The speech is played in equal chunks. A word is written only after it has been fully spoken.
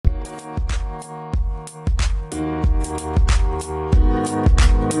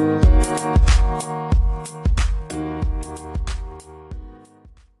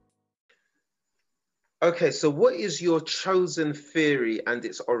Okay, so what is your chosen theory and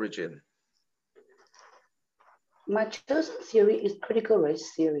its origin? My chosen theory is critical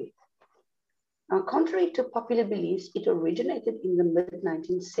race theory. Now, contrary to popular beliefs, it originated in the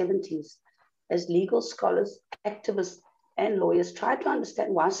mid-1970s as legal scholars, activists, and lawyers tried to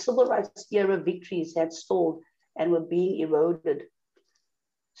understand why civil rights era victories had stalled and were being eroded.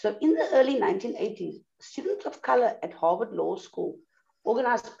 So in the early 1980s, students of color at Harvard Law School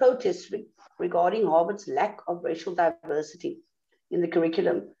organized protests regarding Harvard's lack of racial diversity in the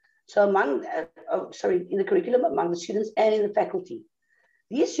curriculum. So in the curriculum among the students and in the faculty.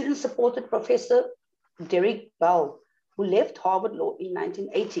 These students supported Professor Derek Bell, who left Harvard Law in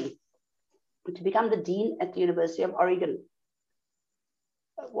 1980 to become the dean at the University of Oregon.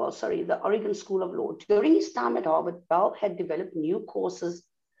 The Oregon School of Law. During his time at Harvard, Bell had developed new courses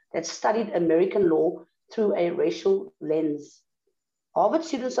that studied American law through a racial lens. Harvard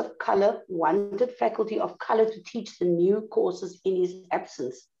students of color wanted faculty of color to teach the new courses in his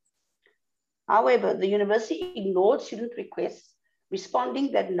absence. However, the university ignored student requests,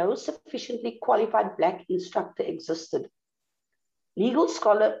 responding that no sufficiently qualified Black instructor existed. Legal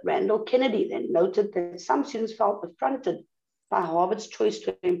scholar Randall Kennedy then noted that some students felt affronted by Harvard's choice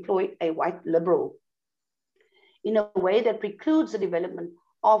to employ a white liberal in a way that precludes the development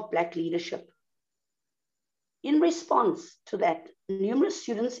of Black leadership. In response to that, numerous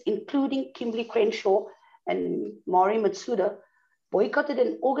students, including Kimberly Crenshaw and Mari Matsuda, boycotted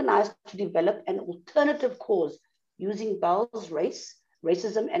and organized to develop an alternative cause using Bell's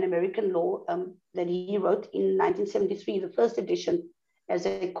Racism and American Law that he wrote in 1973, the first edition, as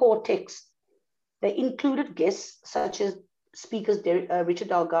a core text. They included guests such as speakers Richard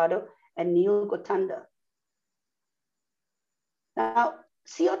Delgado and Neil Gotanda. Now,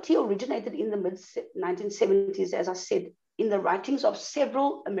 CRT originated in the mid-1970s, as I said, in the writings of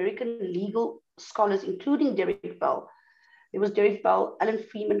several American legal scholars, including Derek Bell. There was Derek Bell, Alan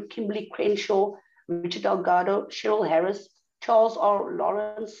Freeman, Kimberly Crenshaw, Richard Delgado, Cheryl Harris, Charles R.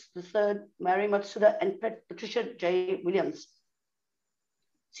 Lawrence III, Mary Matsuda, and Patricia J. Williams.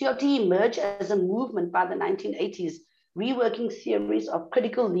 CRT emerged as a movement by the 1980s, reworking theories of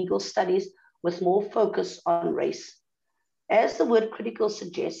critical legal studies with more focus on race. As the word critical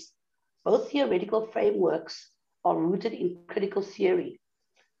suggests, both theoretical frameworks are rooted in critical theory,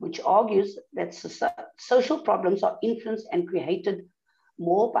 which argues that social problems are influenced and created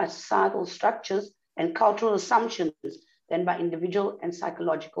more by societal structures and cultural assumptions than by individual and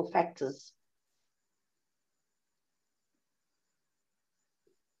psychological factors.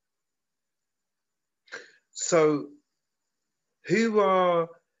 So,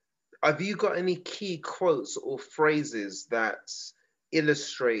 have you got any key quotes or phrases that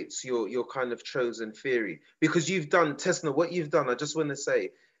illustrates your kind of chosen theory? Because you've done, Thesna, what you've done, I just want to say,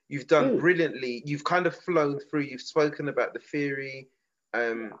 you've done brilliantly. You've kind of flown through, you've spoken about the theory,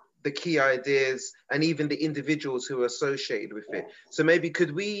 the key ideas, and even the individuals who are associated with it. So maybe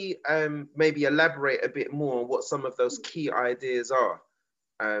could we maybe elaborate a bit more on what some of those key ideas are?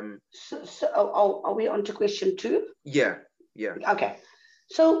 Are we on to question 2? Yeah. Okay.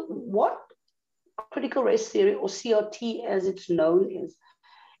 So what critical race theory, or CRT as it's known, is,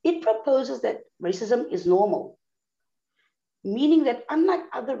 it proposes that racism is normal, meaning that unlike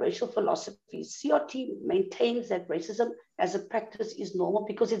other racial philosophies, CRT maintains that racism as a practice is normal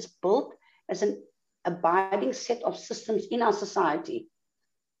because it's built as an abiding set of systems in our society.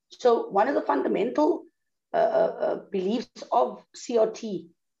 So one of the fundamental beliefs of CRT,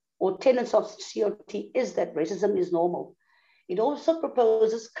 or tenets of CRT, is that racism is normal. It also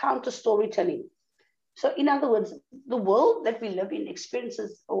proposes counter-storytelling. So in other words, the world that we live in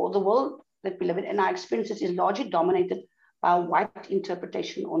and our experiences is largely dominated by a white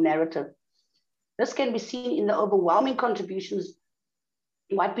interpretation or narrative. This can be seen in the overwhelming contributions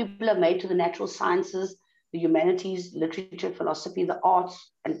white people have made to the natural sciences, the humanities, literature, philosophy, the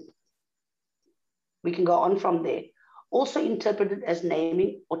arts, and we can go on from there. Also interpreted as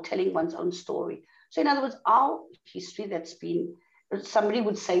naming or telling one's own story. So in other words, our history that's been, somebody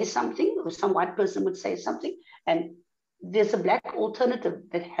would say something, or some white person would say something, and there's a Black alternative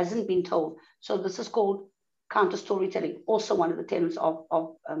that hasn't been told. So this is called counter-storytelling, also one of the tenets of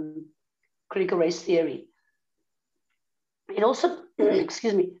critical race theory. It also,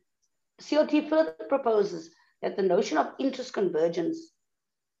 CRT further proposes that the notion of interest convergence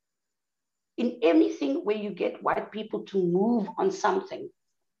in anything where you get white people to move on something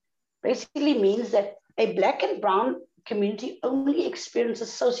basically means that a Black and brown community only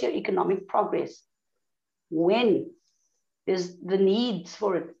experiences socioeconomic progress when there's the needs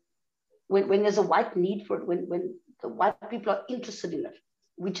for it, when there's a white need for it, when the white people are interested in it.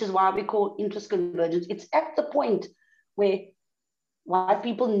 which is why we call interest convergence. It's at the point where white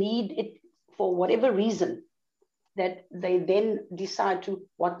people need it for whatever reason, that they then decide to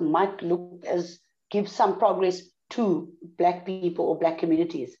what might look as give some progress to Black people or Black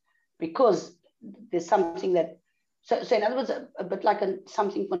communities, because there's something that, so in other words, a bit like a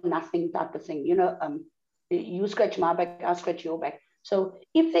something for nothing type of thing, you know, you scratch my back, I scratch your back. So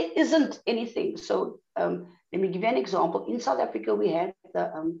if there isn't anything, so let me give you an example. In South Africa, we had the,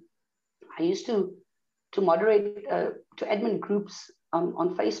 I used to moderate, to admin groups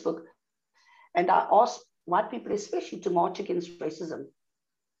on Facebook, and I asked white people especially to march against racism.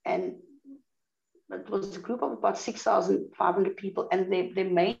 And it was a group of about 6,500 people, and their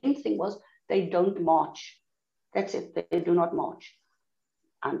main thing was they don't march. That's it, they do not march.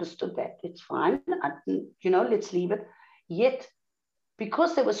 I understood that, it's fine, you know, let's leave it. Yet,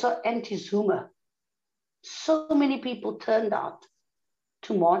 because they were so anti-Zuma, so many people turned out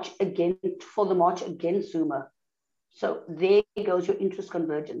to march again, for the march against Zuma. So there goes your interest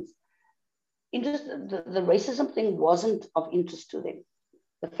convergence. The racism thing wasn't of interest to them.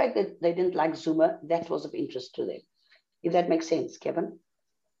 The fact that they didn't like Zuma, that was of interest to them. If that makes sense, Kevin?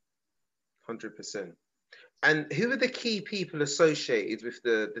 100%. And who are the key people associated with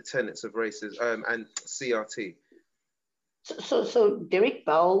the tenets of racism and CRT? So Derek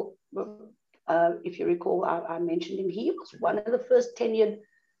Bell, if you recall, I mentioned him. He was one of the first tenured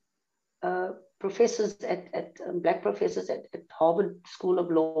professors Black professors at Harvard School of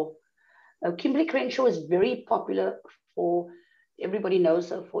Law. Kimberly Crenshaw is very popular for, everybody knows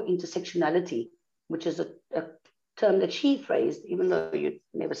her for intersectionality, which is a term that she phrased, even though you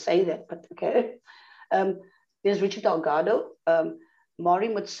never say that, but okay. There's Richard Delgado, Mari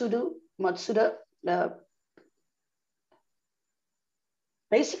Matsuda.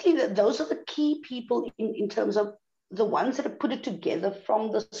 Basically, those are the key people in terms of the ones that have put it together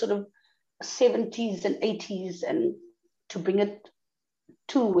from the sort of 70s and 80s and to bring it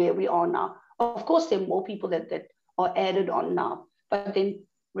to where we are now. Of course, there are more people that are added on now, but then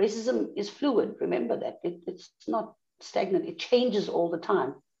racism is fluid. Remember that. It's not stagnant. It changes all the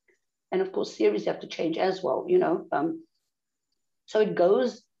time. And of course, theories have to change as well, you know. So it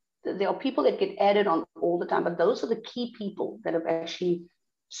goes, there are people that get added on all the time, but those are the key people that have actually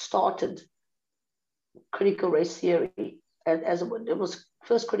started critical race theory as it was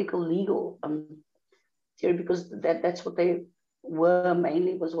first critical legal theory, because that's what they were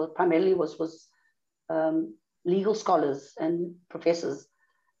mainly, primarily was legal scholars and professors.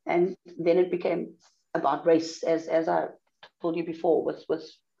 And then it became about race, as I told you before, with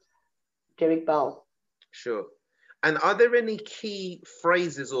Derek Bell. Sure. And are there any key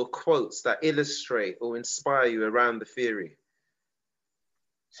phrases or quotes that illustrate or inspire you around the theory?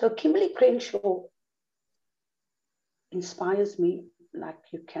 So Kimberly Crenshaw inspires me like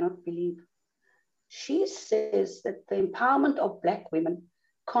you cannot believe. She says that the empowerment of Black women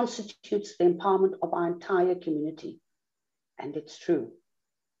constitutes the empowerment of our entire community. And it's true.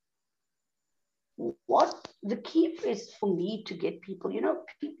 What the key is for me to get people, you know,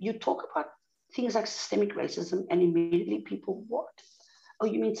 you talk about things like systemic racism and immediately people, what? Oh,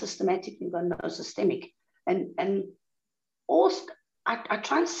 you mean systematic? You go, no, systemic. And also, I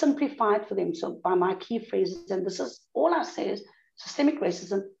try and simplify it for them. So by my key phrases, and this is all I say is systemic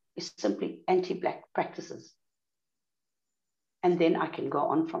racism is simply anti-Black practices. And then I can go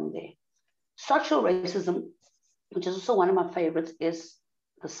on from there. Structural racism, which is also one of my favorites, is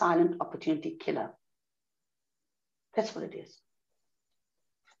the silent opportunity killer. That's what it is.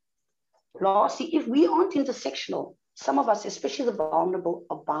 Lastly, if we aren't intersectional, some of us, especially the vulnerable,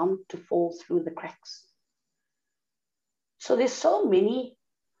 are bound to fall through the cracks. So there's so many,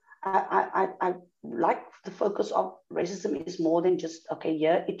 I like the focus of racism is more than just, okay,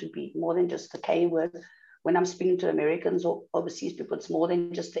 yeah, it would be more than just the K word. When I'm speaking to Americans or overseas people, it's more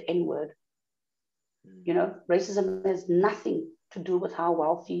than just the N word. You know, racism has nothing to do with how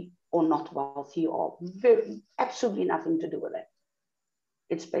wealthy or not wealthy you are. Absolutely nothing to do with that.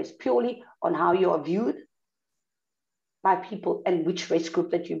 It's based purely on how you are viewed by people and which race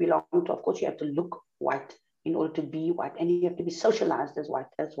group that you belong to. Of course, you have to look white in order to be white, and you have to be socialized as white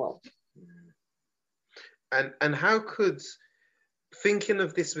as well. And how could, thinking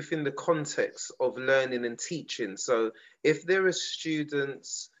of this within the context of learning and teaching, so if there are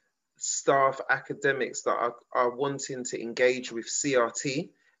students, staff, academics that are wanting to engage with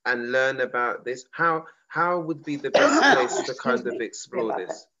CRT and learn about this, how would be the best place to kind of explore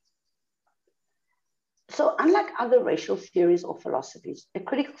this? So unlike other racial theories or philosophies, a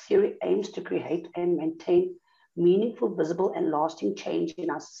critical theory aims to create and maintain meaningful, visible, and lasting change in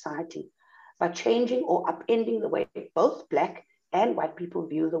our society by changing or upending the way both Black and white people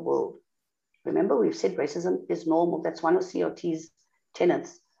view the world. Remember, we've said racism is normal. That's one of CRT's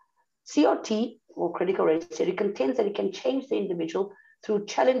tenets. CRT, or critical race theory, contends that it can change the individual through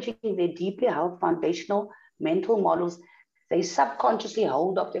challenging their deeply held foundational mental models they subconsciously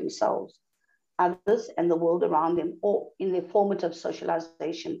hold of themselves, others, and the world around them, or in their formative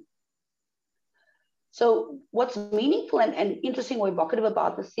socialization. So what's meaningful and interesting or evocative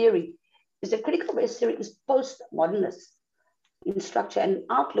about the theory is that critical race theory is postmodernist in structure and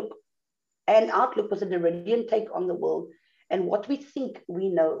outlook with a Derridian take on the world and what we think we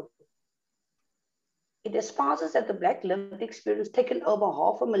know. It espouses that the Black lived experience taken over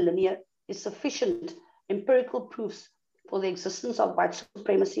half a millennia is sufficient empirical proofs for the existence of white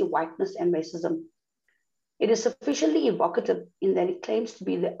supremacy, whiteness, and racism. It is sufficiently evocative in that it claims to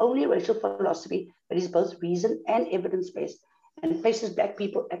be the only racial philosophy that is both reason and evidence-based and places Black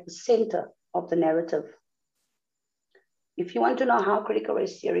people at the center of the narrative. If you want to know how critical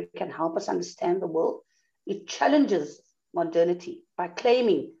race theory can help us understand the world, it challenges modernity by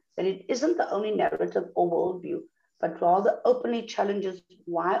claiming that it isn't the only narrative or worldview, but rather openly challenges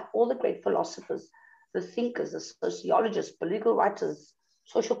why all the great philosophers, the thinkers, the sociologists, political writers,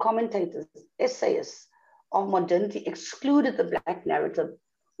 social commentators, essayists of modernity excluded the Black narrative,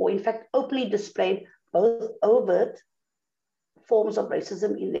 or in fact openly displayed both overt forms of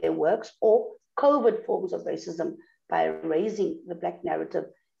racism in their works or covert forms of racism by erasing the Black narrative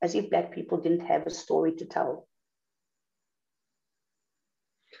as if Black people didn't have a story to tell.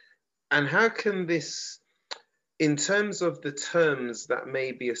 And how can this, in terms of the terms that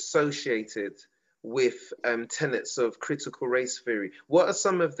may be associated with tenets of critical race theory, what are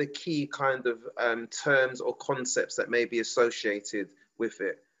some of the key kind of terms or concepts that may be associated with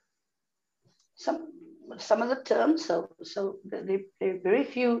it? Some of the terms, so there are very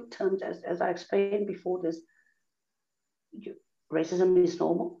few terms, as I explained before. There's racism is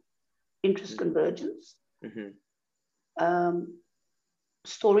normal, interest convergence,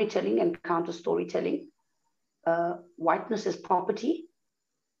 storytelling and counter storytelling, whiteness is property,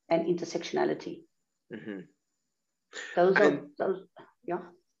 and intersectionality. Those, yeah.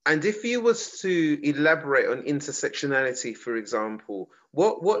 And if you was to elaborate on intersectionality, for example,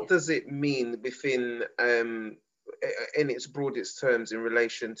 what does it mean within, in its broadest terms, in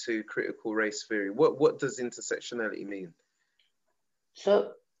relation to critical race theory? What does intersectionality mean?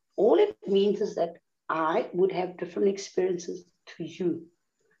 So all it means is that I would have different experiences to you.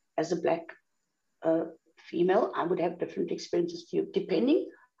 As a Black female, I would have different experiences to you, depending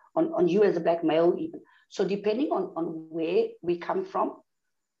on you as a Black male even. So depending on where we come from,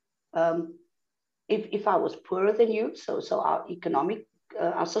 if I was poorer than you, so our economic,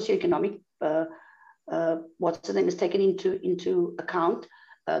 our socioeconomic, what's the name is taken into account,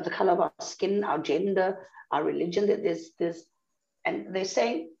 the color of our skin, our gender, our religion, and they're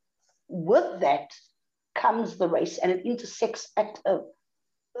saying with that comes the race, and it intersects at a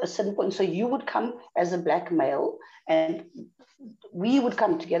certain point. So you would come as a Black male and we would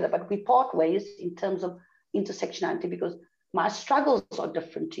come together, but we part ways in terms of intersectionality because my struggles are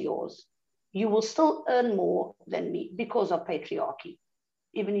different to yours. You will still earn more than me because of patriarchy,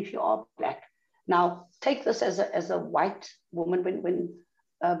 even if you are Black. Now, take this as a white woman. When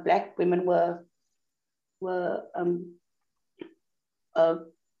Black women were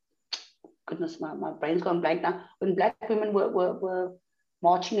goodness, my brain's gone blank now. When Black women were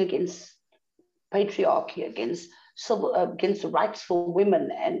marching against patriarchy, against the rights for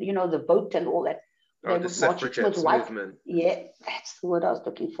women, and the vote and all that. Oh, the suffragettes movement. Yeah, that's the word I was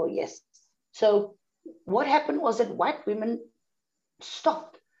looking for. Yes. So what happened was that white women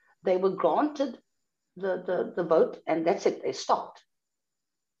stopped. They were granted the vote, and that's it. They stopped,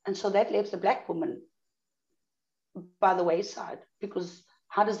 and so that left the Black woman by the wayside. Because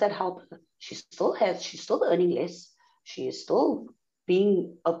how does that help her? She's still earning less. She is still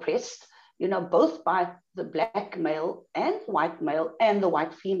being oppressed, both by the Black male and the white male and the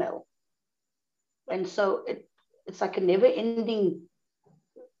white female. And so it's like a never-ending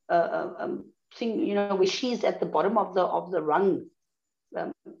thing, where she's at the bottom of the rung,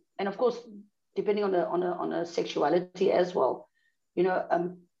 and of course, depending on a sexuality as well,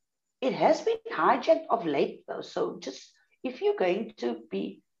 it has been hijacked of late though. So just if you're going to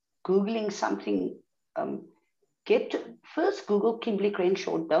be Googling something, first Google Kimberly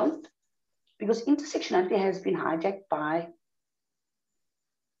Crenshaw. Don't, because intersectionality has been hijacked by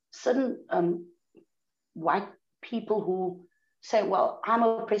certain white people who say, well, I'm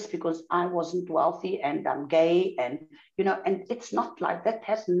oppressed because I wasn't wealthy and I'm gay, and and it's not like that. It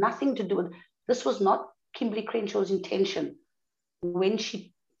has nothing to do with, this was not Kimberly Crenshaw's intention when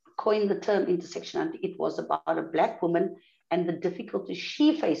she coined the term intersectionality. It was about a Black woman and the difficulties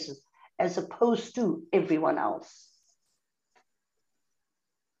she faces as opposed to everyone else.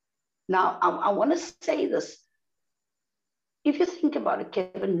 Now, I want to say this. If you think about it,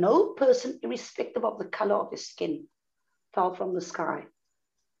 Kevin, no person, irrespective of the color of his skin, fell from the sky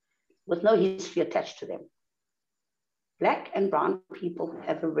with no history attached to them. Black and brown people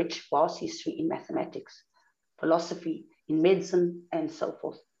have a rich, vast history in mathematics, philosophy, in medicine, and so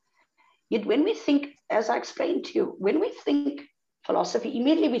forth. Yet when we think, as I explained to you, when we think philosophy,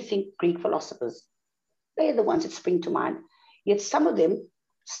 immediately we think Greek philosophers. They're the ones that spring to mind. Yet some of them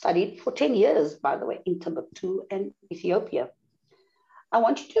studied for 10 years, by the way, in Timbuktu and Ethiopia. I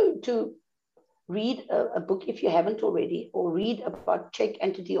want you to read a book, if you haven't already, or read about Cheikh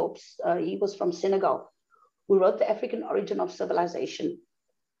Anta Diop's, he was from Senegal, who wrote The African Origin of Civilization.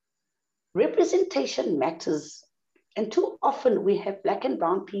 Representation matters. And too often we have black and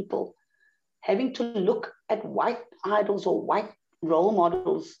brown people having to look at white idols or white role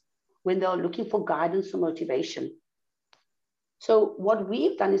models when they are looking for guidance or motivation. So what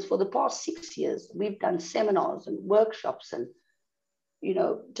we've done is for the past 6 years, we've done seminars and workshops and, you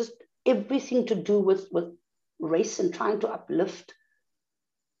know, just everything to do with race and trying to uplift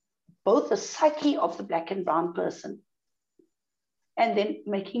both the psyche of the black and brown person and then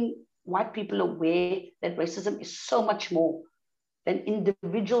making white people aware that racism is so much more than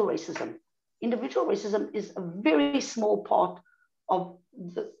individual racism. Individual racism is a very small part of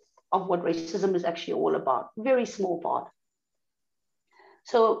what racism is actually all about, very small part.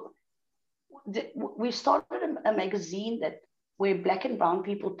 So we started a magazine where black and brown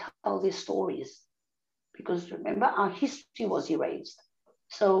people tell their stories, because remember, our history was erased.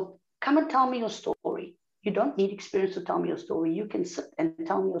 So come and tell me your story. You don't need experience to tell me your story. You can sit and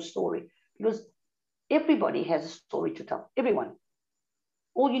tell me your story, because everybody has a story to tell, everyone.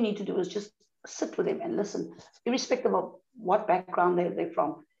 All you need to do is just sit with them and listen, irrespective of what background they're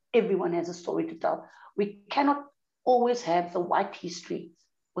from. Everyone has a story to tell. We cannot always have the white history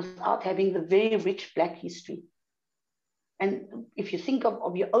without having the very rich black history. And if you think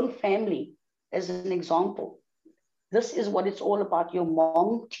of your own family as an example, this is what it's all about. Your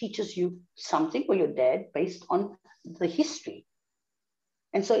mom teaches you something, or your dad, based on the history.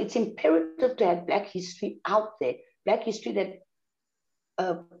 And so it's imperative to have black history out there, black history that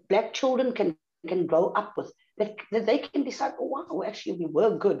black children can grow up with, that they can decide, oh, wow, actually, we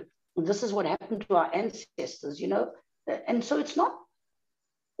were good. This is what happened to our ancestors, you know? And so it's not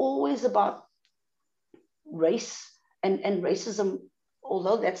always about race and racism,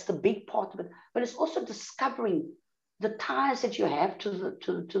 although that's the big part of it, but it's also discovering the ties that you have to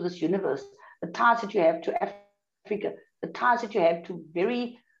this universe, the ties that you have to Africa, the ties that you have to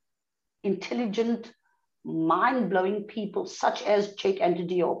very intelligent, mind-blowing people such as Cheikh Anta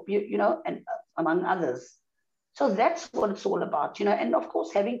Diop, you know, and among others. So that's what it's all about, you know, and of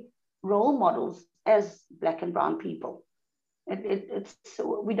course having role models as black and brown people.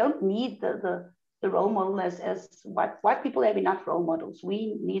 We don't need the role model as white people have enough role models.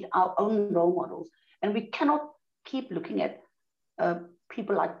 We need our own role models, and we cannot keep looking at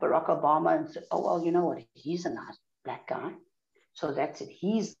people like Barack Obama and say, oh, well, you know what, he's a nice black guy, so that's it.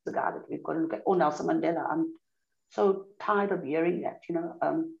 He's the guy that we've got to look at. Oh, Nelson Mandela. I'm so tired of hearing that, you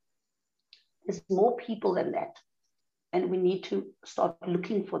know. There's more people than that, and we need to start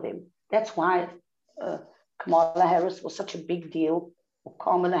looking for them. That's why Kamala Harris was such a big deal, or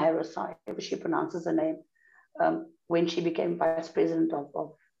Kamala Harris, however she pronounces her name, when she became vice president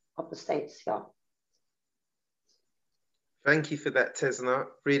of the States. Yeah. Thank you for that, Thesna.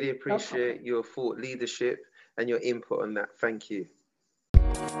 Really appreciate your thought leadership and your input on that. Thank you.